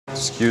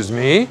Excuse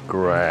me,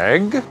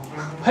 Greg.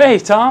 Hey,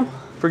 Tom.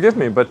 Forgive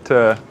me, but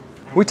are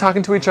we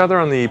talking to each other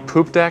on the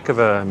poop deck of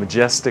a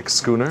majestic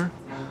schooner?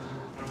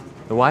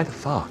 Why the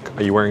fuck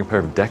are you wearing a pair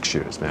of deck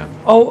shoes, man?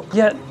 Oh,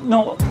 yeah,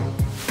 no.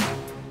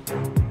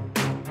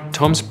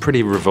 Tom's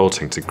pretty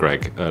revolting to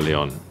Greg early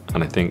on,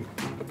 and I think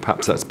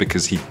perhaps that's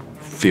because he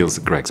feels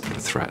that Greg's a bit of a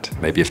threat.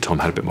 Maybe if Tom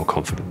had a bit more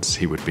confidence,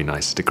 he would be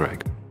nicer to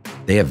Greg.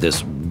 They have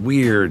this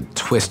weird,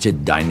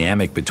 twisted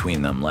dynamic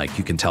between them. Like,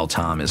 you can tell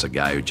Tom is a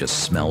guy who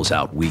just smells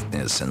out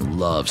weakness and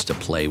loves to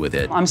play with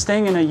it. I'm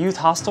staying in a youth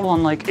hostel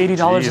on like $80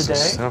 a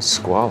day. How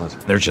squalid.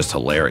 They're just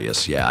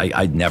hilarious. Yeah,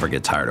 I'd never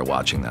get tired of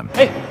watching them.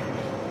 Hey,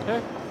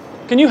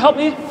 can you help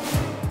me?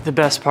 The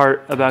best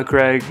part about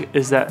Greg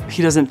is that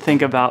he doesn't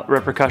think about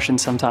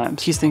repercussions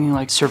sometimes. He's thinking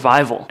like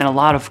survival. And a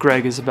lot of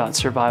Greg is about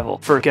survival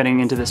for getting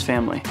into this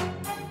family.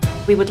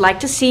 We would like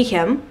to see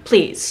him,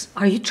 please.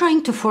 Are you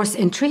trying to force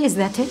entry? Is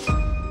that it?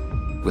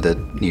 With a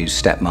new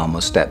stepmom or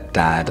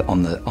stepdad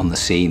on the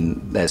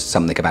scene, there's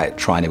something about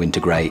trying to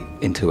integrate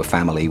into a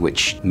family,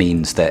 which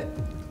means that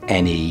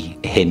any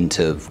hint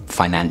of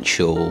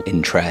financial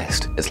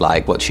interest is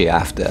like, what's she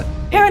after?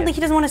 Apparently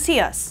he doesn't want to see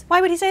us. Why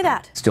would he say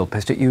that? Still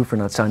pissed at you for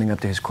not signing up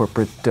to his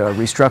corporate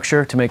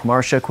restructure to make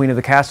Marcia queen of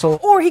the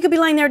castle? Or he could be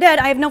lying there dead.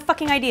 I have no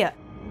fucking idea.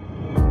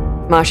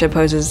 Marcia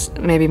poses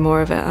maybe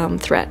more of a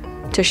threat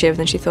to Shiv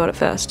than she thought at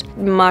first.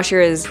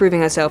 Marcia is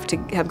proving herself to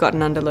have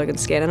gotten under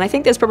Logan's skin, and I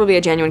think there's probably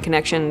a genuine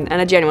connection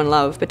and a genuine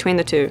love between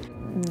the two,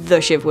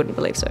 though Shiv wouldn't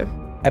believe so.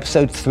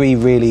 Episode 3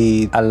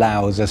 really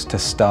allows us to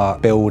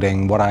start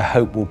building what I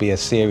hope will be a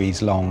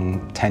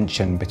series-long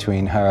tension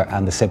between her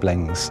and the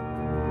siblings.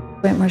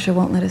 Aunt Marcia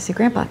won't let us see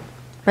Grandpa.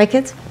 Right,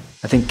 kids?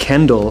 I think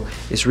Kendall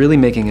is really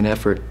making an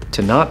effort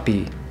to not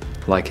be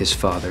like his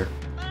father.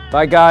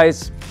 Bye,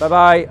 guys.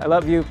 Bye-bye. I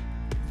love you.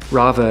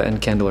 Rava and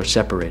Kendall are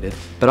separated,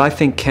 but I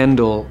think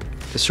Kendall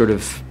sort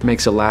of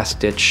makes a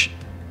last-ditch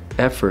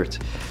effort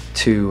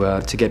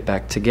to get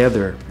back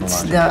together.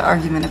 It's the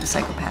argument of a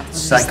psychopath.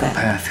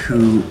 Psychopath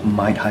who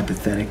might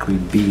hypothetically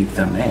be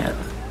the man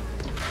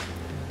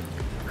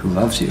who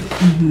loves you.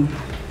 Mm-hmm.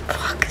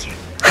 Fuck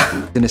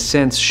you. In a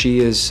sense, she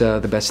is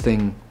the best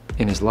thing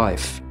in his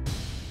life.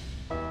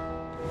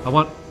 I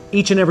want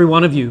each and every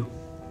one of you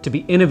to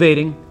be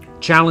innovating,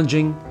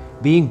 challenging,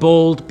 being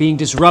bold, being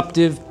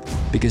disruptive,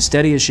 because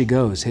steady as she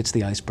goes hits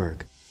the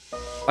iceberg.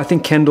 I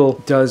think Kendall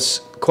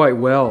does quite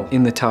well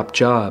in the top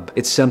job.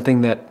 It's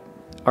something that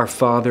our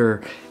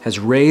father has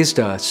raised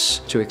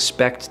us to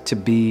expect to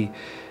be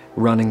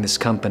running this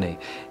company.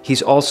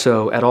 He's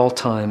also, at all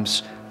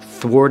times,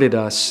 thwarted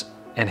us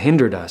and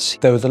hindered us.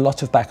 There was a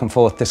lot of back and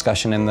forth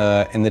discussion in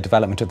the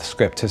development of the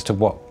script as to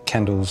what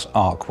Kendall's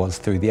arc was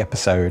through the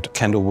episode.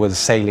 Kendall was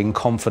sailing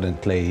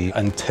confidently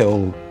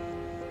until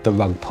the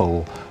rug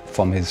pull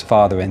from his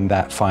father in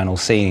that final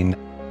scene.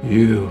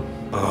 You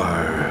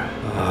are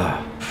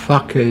a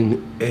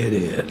fucking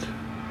idiot.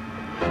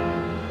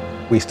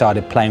 We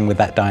started playing with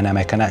that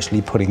dynamic and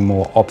actually putting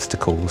more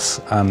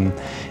obstacles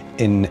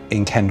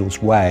in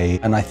Kendall's way.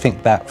 And I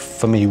think that,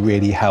 for me,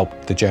 really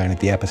helped the journey of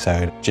the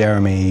episode.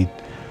 Jeremy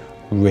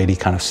really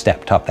kind of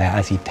stepped up there,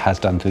 as he has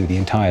done through the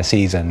entire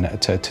season,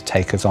 to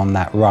take us on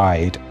that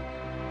ride.